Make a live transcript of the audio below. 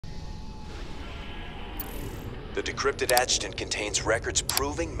The decrypted adjutant contains records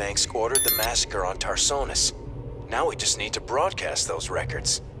proving Mengsk ordered the massacre on Tarsonis. Now we just need to broadcast those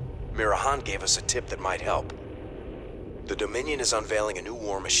records. Mirahan gave us a tip that might help. The Dominion is unveiling a new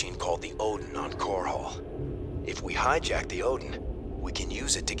war machine called the Odin on Core Hall. If we hijack the Odin, we can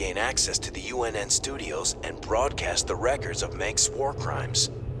use it to gain access to the UNN studios and broadcast the records of Mengsk's war crimes.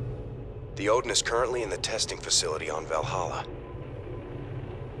 The Odin is currently in the testing facility on Valhalla.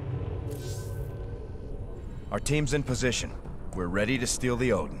 Our team's in position. We're ready to steal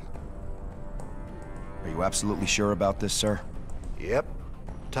the Odin. Are you absolutely sure about this, sir? Yep.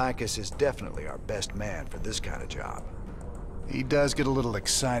 Tychus is definitely our best man for this kind of job. He does get a little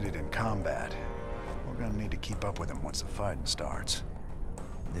excited in combat. We're gonna need to keep up with him once the fighting starts.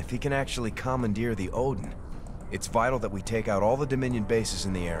 If he can actually commandeer the Odin, it's vital that we take out all the Dominion bases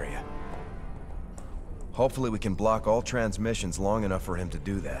in the area. Hopefully we can block all transmissions long enough for him to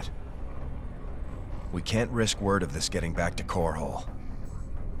do that. We can't risk word of this getting back to Core Hall.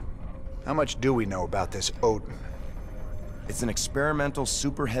 How much do we know about this Odin? It's an experimental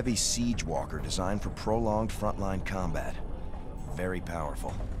super heavy siege walker designed for prolonged frontline combat. Very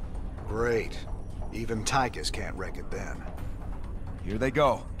powerful. Great. Even Tychus can't wreck it then. Here they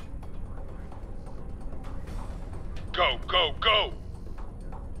go. Go, go, go!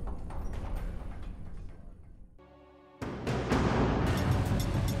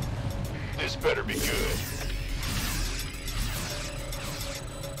 This better be good.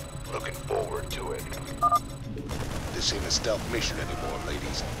 Looking forward to it. This ain't a stealth mission anymore,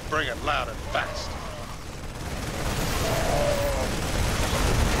 ladies. Bring it loud and fast.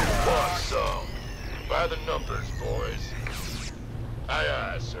 Awesome. By the numbers, boys. Aye,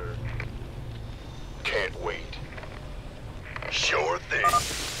 aye, sir. Can't wait. Sure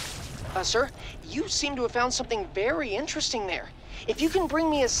thing. Sir, you seem to have found something very interesting there. If you can bring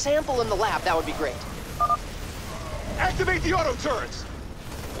me a sample in the lab, that would be great. Activate the auto turrets!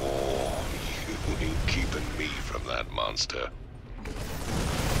 Oh, you ain't keeping me from that monster.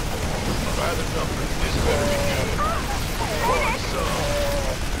 By the numbers, this better be good.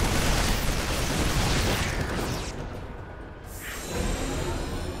 Awesome.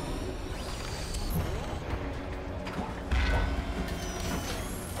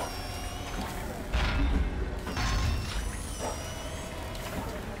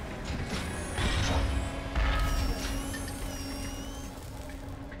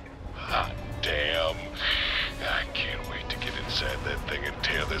 Hot damn. I can't wait to get inside that thing and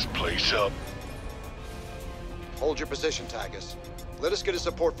tear this place up. Hold your position, Tychus. Let us get a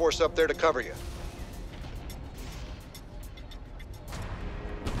support force up there to cover you.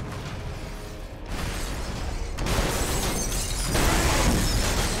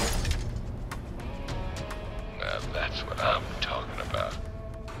 Now that's what I'm talking about.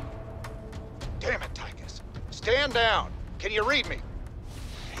 Damn it, Tychus. Stand down. Can you read me?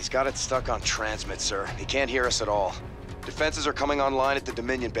 He's got it stuck on transmit, sir. He can't hear us at all. Defenses are coming online at the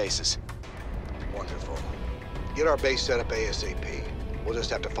Dominion bases. Wonderful. Get our base set up ASAP. We'll just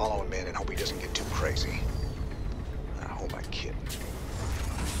have to follow him in and hope he doesn't get too crazy. I hope I kid.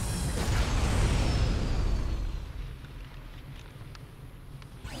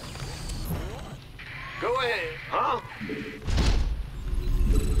 Go ahead, huh?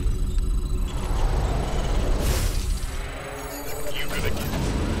 You gonna get...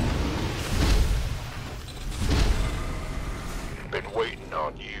 Been waiting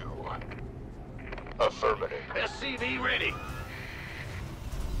on you. Affirmative. SCV ready.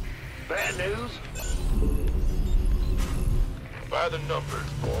 Bad news? By the numbers,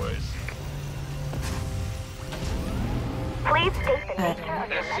 boys. Please state the nature of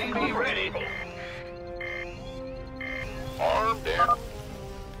your SCV ready. Armed and...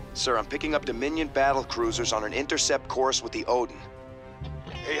 Sir, I'm picking up Dominion battle cruisers on an intercept course with the Odin.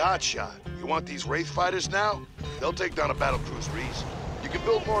 Hey, Hotshot, you want these Wraith fighters now? They'll take down a battlecruiser easy. You can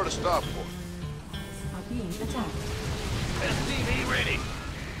build more to stop for. are being attacked. SCV ready.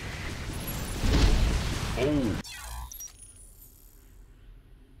 Oh.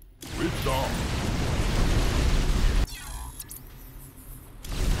 It's on.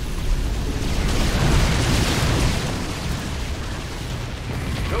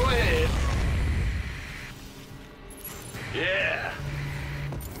 Go ahead. Yeah.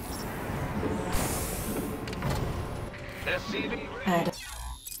 SCV ready. Add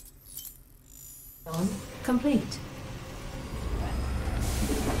on complete.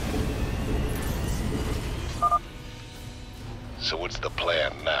 So what's the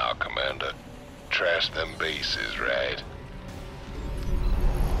plan now, Commander? Trash them bases, right?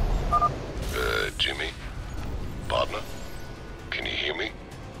 Jimmy? Partner? Can you hear me?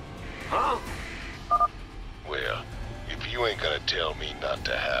 Huh? Well, tell me not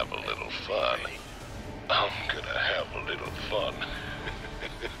to have a little fun. I'm gonna have a little fun.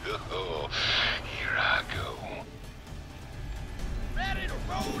 Oh, here I go. Ready to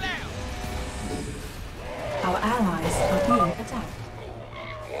roll out! Our allies are being attacked. Oh,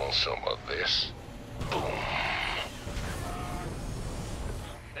 you want some of this? Boom.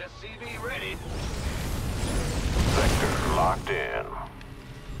 SCV ready. Sector locked in.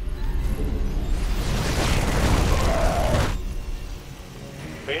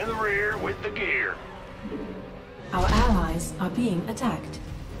 In the rear with the gear. Our allies are being attacked.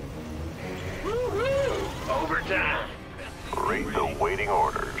 Woohoo! Overtime. Read the waiting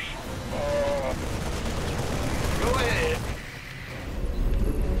orders. Go ahead.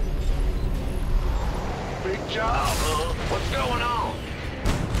 Big job, huh? What's going on?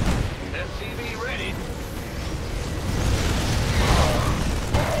 SCV ready.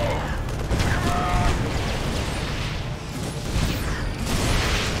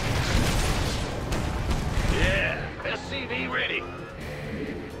 Yeah, SCV ready.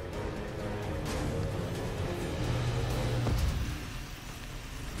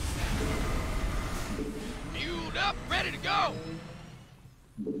 Fueled up, ready to go.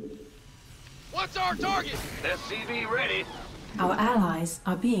 What's our target? SCV ready. Our allies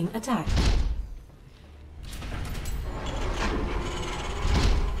are being attacked.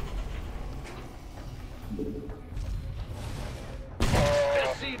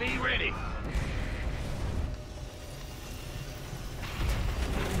 SCV ready.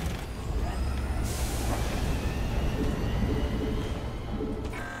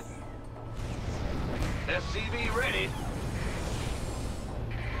 SCV ready.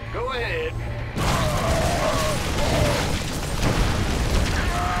 Go ahead.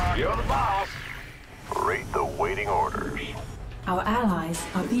 You're the boss. Read the waiting orders. Our allies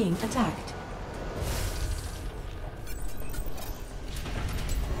are being attacked.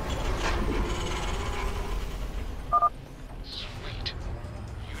 Sweet.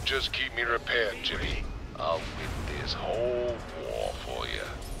 You just keep me repaired, Jimmy. I'll win this whole war for you.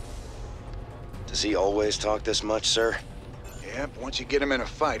 Does he always talk this much, sir? Yep, once you get him in a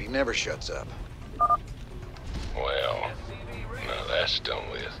fight, he never shuts up. Well, now that's done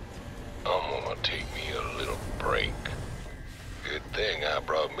with. I'm gonna take me a little break. Good thing I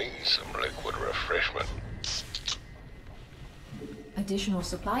brought me some liquid refreshment. Additional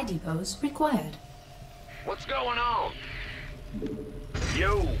supply depots required. What's going on?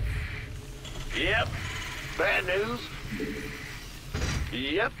 Yo. Yep. Bad news.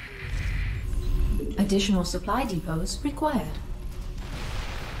 Yep. Additional supply depots required.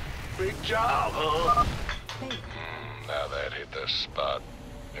 Big job, huh? Now that hit the spot.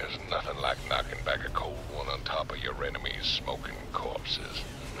 There's nothing like knocking back a cold one on top of your enemy's smoking corpses.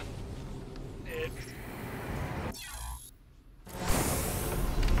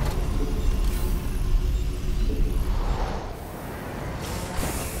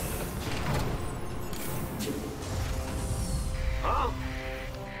 Huh?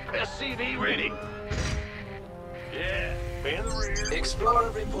 SCV ready. Yeah, in the rear.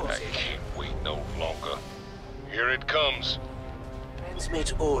 Explorer I reporting. can't wait no longer. Here it comes.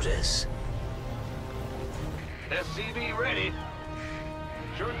 Transmit orders. SCV ready.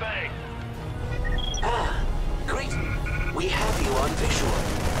 Sure thing. Ah, great. We have you on visual.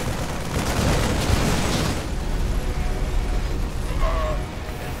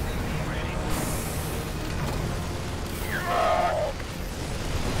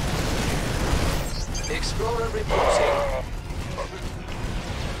 Explorer reporting.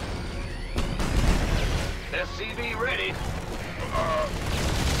 SCV ready.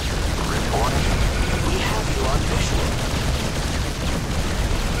 Report. We have you on visual.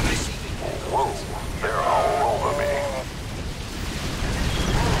 Receiving. Whoa, they're all over me.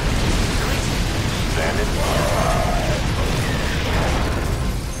 Standing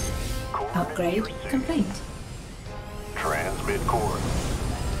by. Upgrade complete. Transmit course.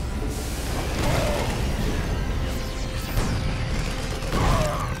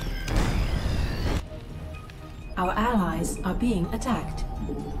 Our allies are being attacked.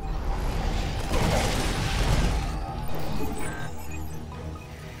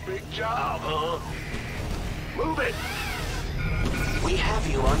 Big job, huh? Move it. We have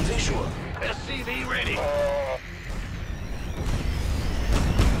you on visual. SCV ready.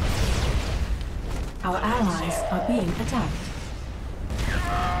 Our allies are being attacked.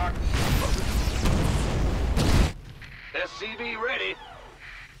 SCV ready.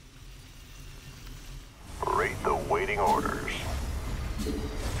 Read the waiting orders.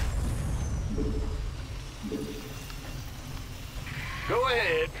 Go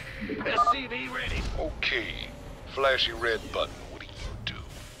ahead. SCV ready. Okay, flashy red button. What do you do?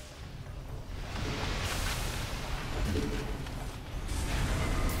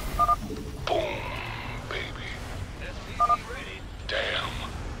 Boom, baby. Damn.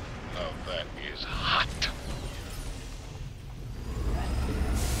 Oh, that is hot.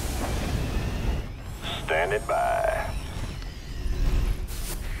 Standing by.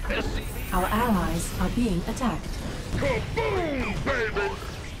 Our allies are being attacked. Kaboom, baby!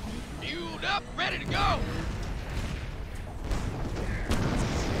 Fueled up, ready to go!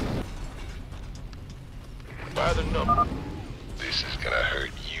 By the number. This is gonna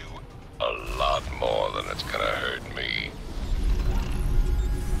hurt you a lot more than it's gonna hurt me.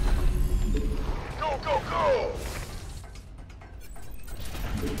 Go, go, go!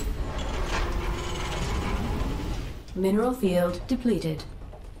 Mineral field depleted.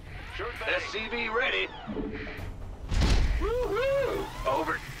 SCV ready. Woo-hoo!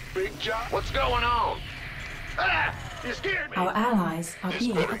 Over. Big job. What's going on? Ah! You scared me! Our allies are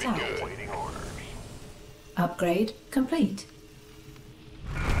being better be attacked. good. Waiting orders. Upgrade complete.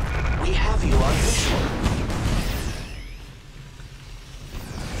 We have you on visual.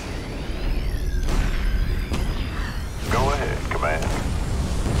 Go ahead, Command.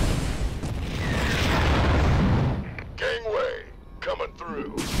 Gangway, coming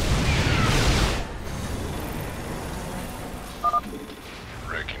through.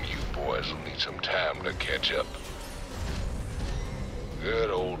 Reckon you boys will need some time to catch up. Good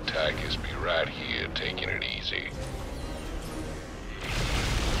old Tychus be right here taking it easy.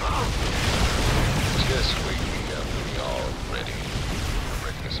 Just wake me up when y'all ready. I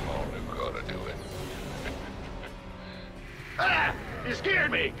reckon a small nuke ought to do it. Ah! You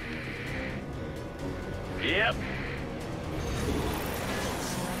scared me! Yep.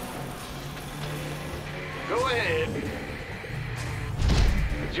 Go ahead.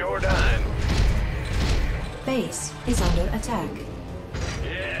 It's your dime. Base is under attack.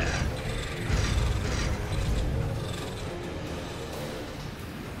 Yeah.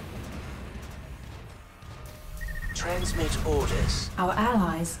 Transmit orders. Our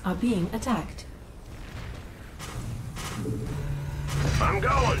allies are being attacked. I'm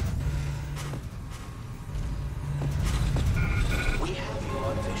going. We have you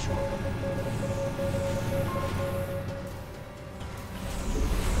on visual.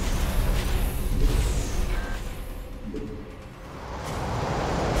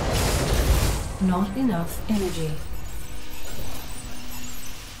 Not enough energy.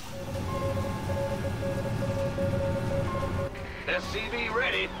 SCV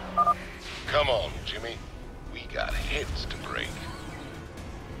ready. Come on, Jimmy. We got heads to break.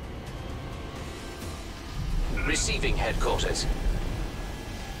 Receiving headquarters.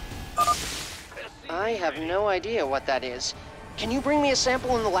 I have no idea what that is. Can you bring me a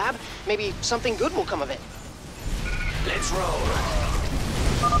sample in the lab? Maybe something good will come of it. Let's roll.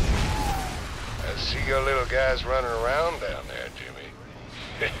 I see your little guys running around down there, Jimmy.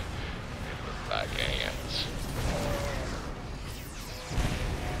 They look like ants.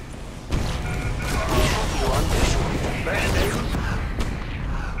 We have you on visual.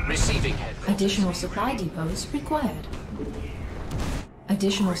 Band-aids. Receiving headquarters. Additional supply depots required.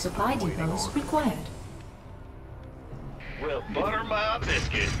 Additional supply depots required. Well, butter my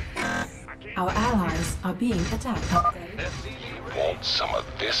biscuit. Our allies are being attacked. Upgrade. SCV Want some of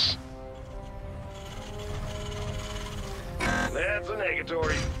this? That's a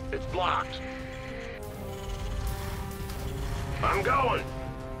negatory. It's blocked. I'm going.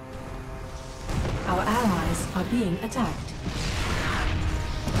 Our allies are being attacked.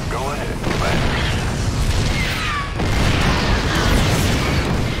 Go ahead, Command.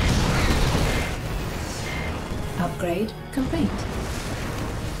 Upgrade complete.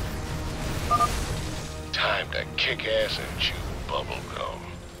 Time to kick ass and chew bubble gum.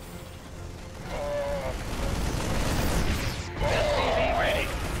 SCV ready.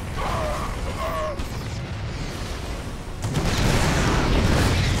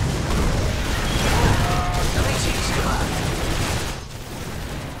 Greetings, Command.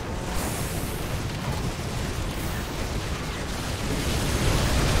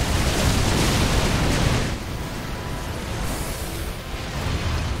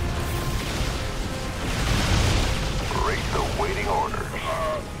 Rate the waiting orders.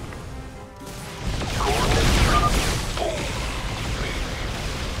 Boom.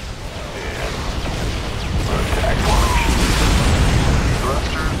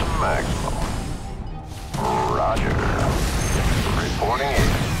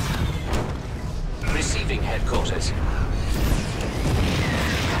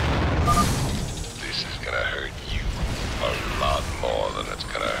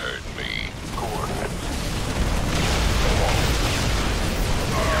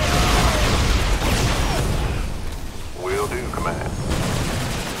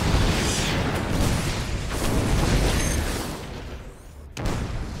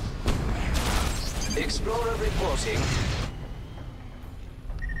 Explorer reporting.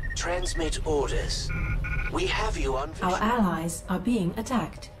 Transmit orders. We have you on visual. Our allies are being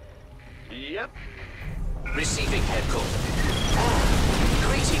attacked. Yep. Receiving headquarters.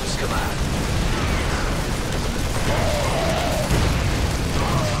 Greetings, Command.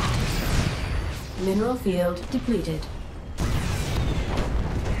 Mineral field depleted.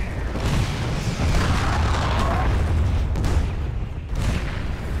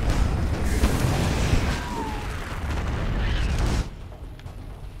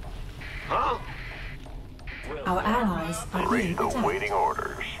 Huh? Our allies are being attacked. Awaiting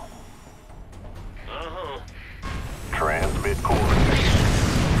orders. Uh-huh. Transmit coordinates.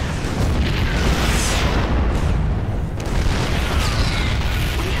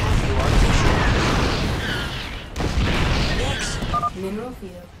 We have you on visual. Mineral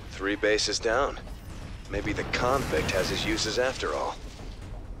field. 3 bases down. Maybe the convict has his uses after all.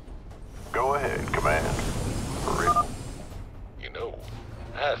 Go ahead, Command. You know,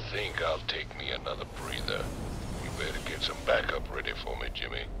 I think I'll take me another breather. You better get some backup ready for me,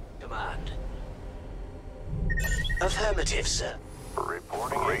 Jimmy. Command. Affirmative, sir.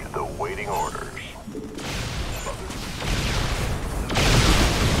 Reporting the waiting orders.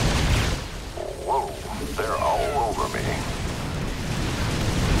 Whoa, they're all over me.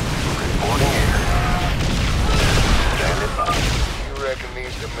 Reporting in. Standing by. You reckon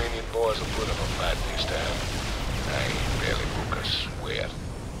these Dominion boys will put up a fight this time? I ain't barely broke a sweat.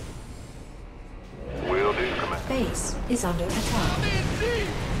 Will do, Command. Base is under attack.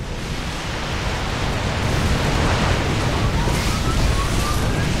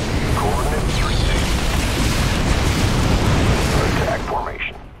 Coordinates received. Attack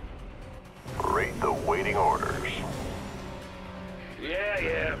formation. Rate the waiting orders.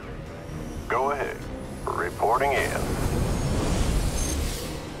 Yeah. Go ahead. Reporting in.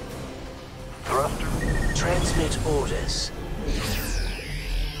 Thruster. Transmit orders.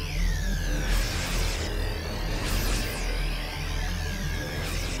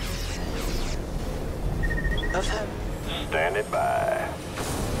 Standing by.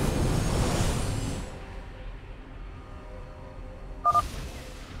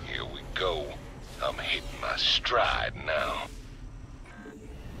 Here we go. I'm hitting my stride now.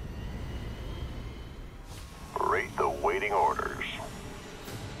 Rate the waiting orders.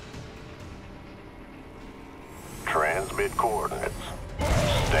 Transmit coordinates.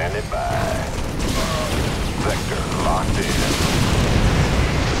 Standing by. Vector locked in.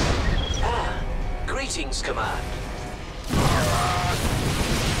 Greetings, Command.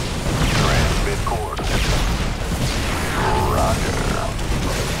 Transmit coordinates. Roger.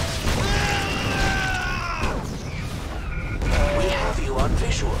 We have you on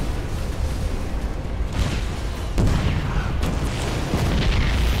visual.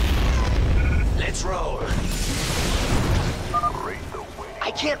 Let's roll.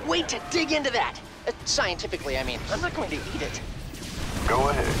 I can't wait to dig into that. Scientifically, I mean. I'm not going to eat it. Go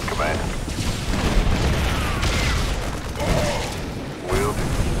ahead, Commander. Will do.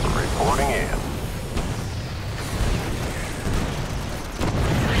 Reporting in.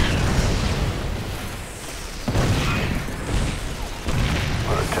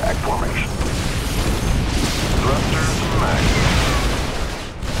 Attack formation. Thrusters max.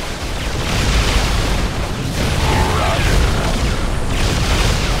 Roger.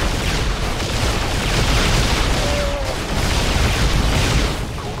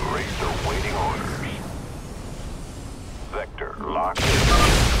 Raise the waiting orders. Vector locked in.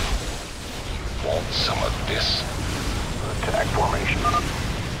 Want some of this? Attack formation.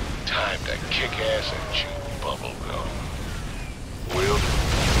 Time to kick ass and chew bubble gum. Will do.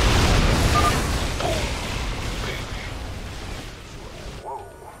 Boom, baby. Whoa,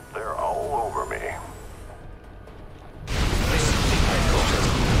 they're all over me.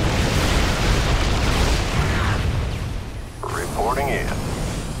 Reporting in.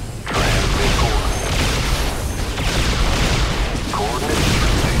 Transmit coordinates. Coordinates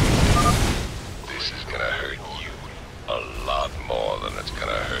received. This is gonna hurt you a lot more than it's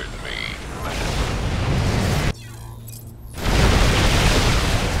gonna hurt me.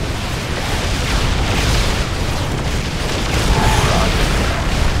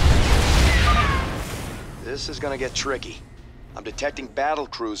 This is gonna get tricky. I'm detecting battle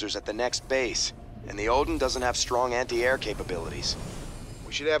cruisers at the next base, and the Odin doesn't have strong anti-air capabilities.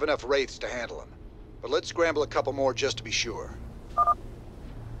 We should have enough wraiths to handle them. But let's scramble a couple more just to be sure.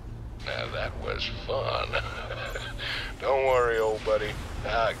 Now that was fun. Don't worry, old buddy.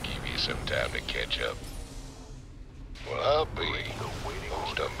 I'll give you some time to catch up. Well, I'll be.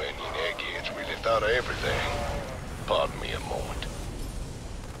 Those Dominion eggheads really thought of everything. Pardon me a moment.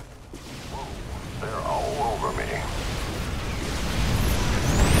 They're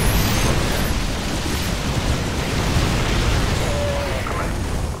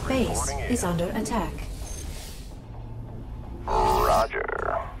is under attack.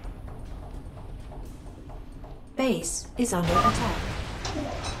 Roger. Base is under attack.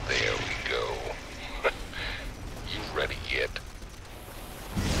 There we go. You ready yet?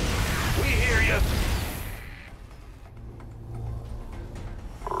 We hear you.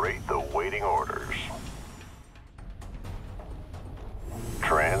 Rate the waiting orders.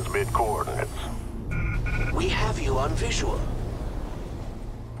 Transmit coordinates. We have you on visual.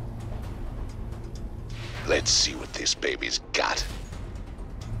 Let's see what this baby's got.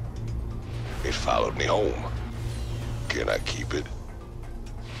 It followed me home. Can I keep it?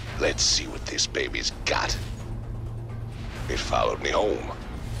 Let's see what this baby's got. It followed me home.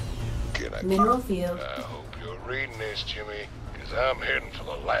 Can I Mineral keep field. it? I hope you're reading this, Jimmy, because I'm heading for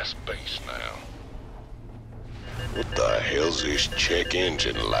the last base now. What the hell's this check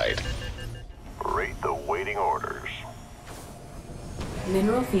engine light? Rate the waiting orders.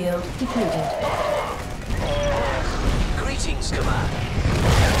 Mineral field depleted. Greetings, Command.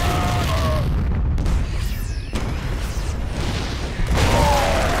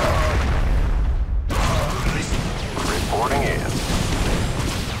 Reporting in.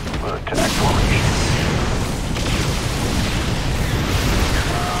 Attack formation.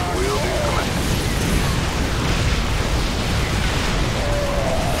 Will do, Command.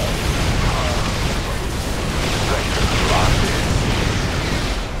 Sector locked in.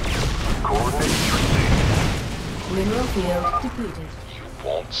 Coordinates received. Mineral field depleted. You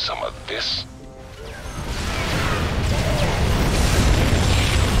want some of this?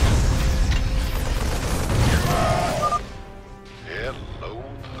 Hello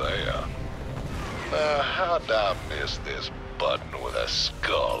there. Now, how'd I miss this button with a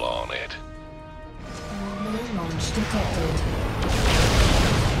skull on it? No launch detected.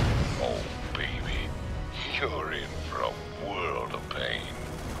 Oh, baby. You're in for a world of pain.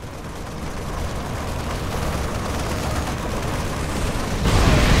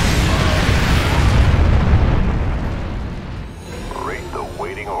 Rate the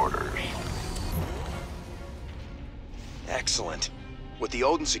waiting orders. Excellent. With the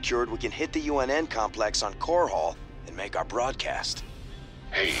Odin secured, we can hit the UNN complex on Core Hall and make our broadcast.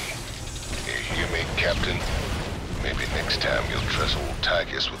 Hey, you hear me, Captain? Maybe next time you'll trust old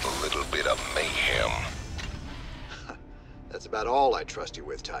Tychus with a little bit of mayhem. That's about all I trust you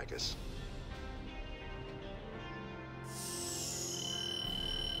with, Tychus.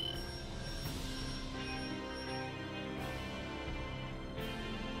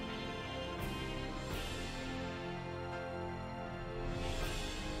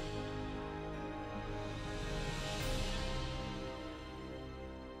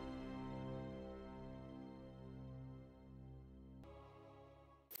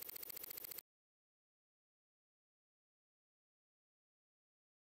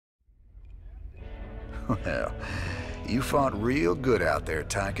 Well, you fought real good out there,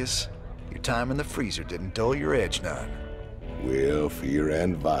 Tychus. Your time in the freezer didn't dull your edge none. Well, fear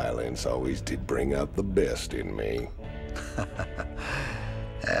and violence always did bring out the best in me.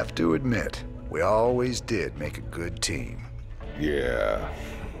 Have to admit, we always did make a good team. Yeah.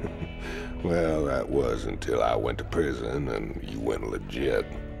 Well, that was until I went to prison and you went legit.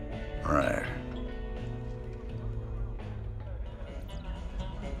 Right.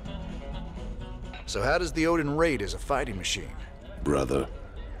 So how does the Odin rate as a fighting machine? Brother,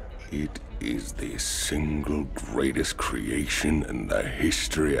 it is the single greatest creation in the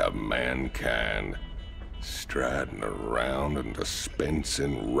history of mankind. Striding around and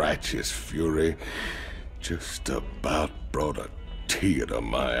dispensing righteous fury just about brought a tear to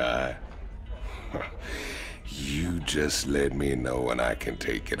my eye. You just let me know when I can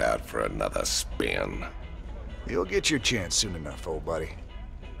take it out for another spin. You'll get your chance soon enough, old buddy.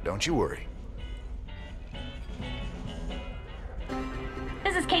 Don't you worry.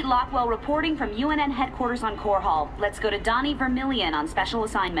 This is Kate Lockwell reporting from UNN headquarters on Core Hall. Let's go to Donnie Vermillion on special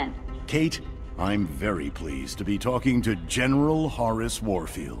assignment. Kate, I'm very pleased to be talking to General Horace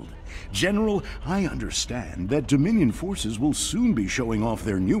Warfield. General, I understand that Dominion forces will soon be showing off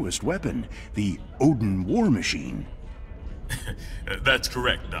their newest weapon, the Odin War Machine. That's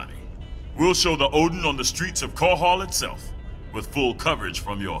correct, Donnie. We'll show the Odin on the streets of Core Hall itself, with full coverage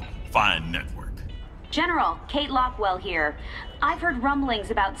from your fine network. General, Kate Lockwell here. I've heard rumblings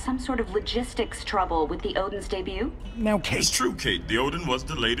about some sort of logistics trouble with the Odin's debut. Now, Kate... It's true, Kate. The Odin was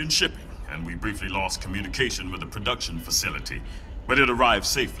delayed in shipping, and we briefly lost communication with the production facility. But it arrived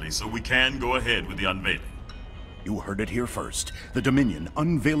safely, so we can go ahead with the unveiling. You heard it here first. The Dominion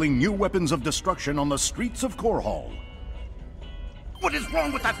unveiling new weapons of destruction on the streets of Core Hall. What is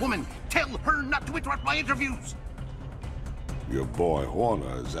wrong with that woman? Tell her not to interrupt my interviews! Your boy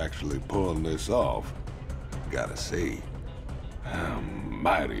Horner is actually pulling this off. Gotta say, I'm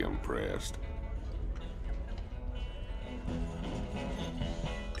mighty impressed.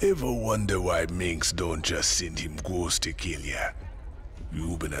 Ever wonder why Minx don't just send him ghosts to kill ya?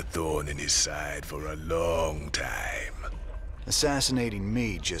 You've been a thorn in his side for a long time. Assassinating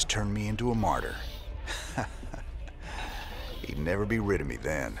me just turned me into a martyr. He'd never be rid of me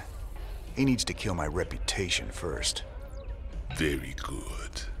then. He needs to kill my reputation first. Very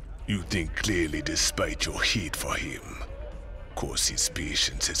good. You think clearly despite your hate for him. Of course, his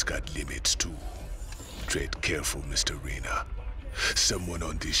patience has got limits too. Tread careful, Mr. Raynor. Someone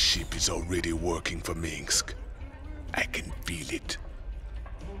on this ship is already working for Minsk. I can feel it.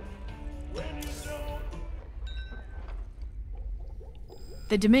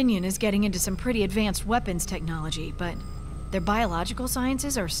 The Dominion is getting into some pretty advanced weapons technology, but their biological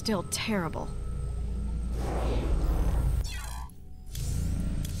sciences are still terrible.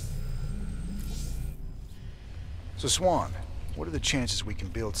 So Swan, what are the chances we can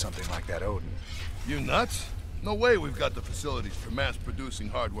build something like that Odin? You nuts? No way we've got the facilities for mass-producing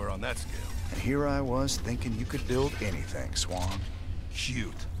hardware on that scale. And here I was thinking you could build anything, Swan.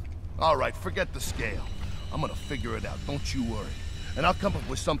 Cute. All right, forget the scale. I'm gonna figure it out, don't you worry. And I'll come up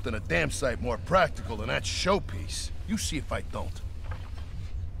with something a damn sight more practical than that showpiece. You see if I don't.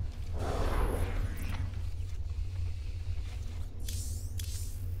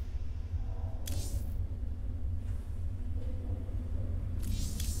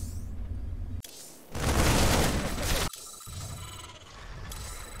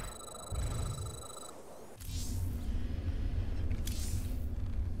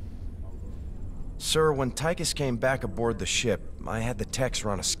 Sir, when Tychus came back aboard the ship, I had the techs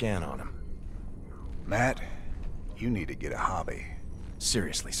run a scan on him. Matt, you need to get a hobby.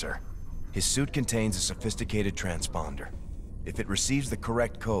 Seriously, sir. His suit contains a sophisticated transponder. If it receives the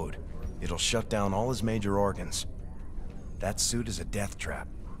correct code, it'll shut down all his major organs. That suit is a death trap.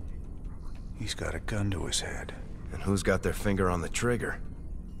 He's got a gun to his head. And who's got their finger on the trigger?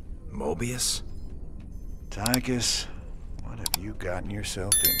 Mobius? Tychus, what have you gotten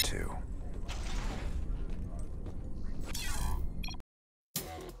yourself into?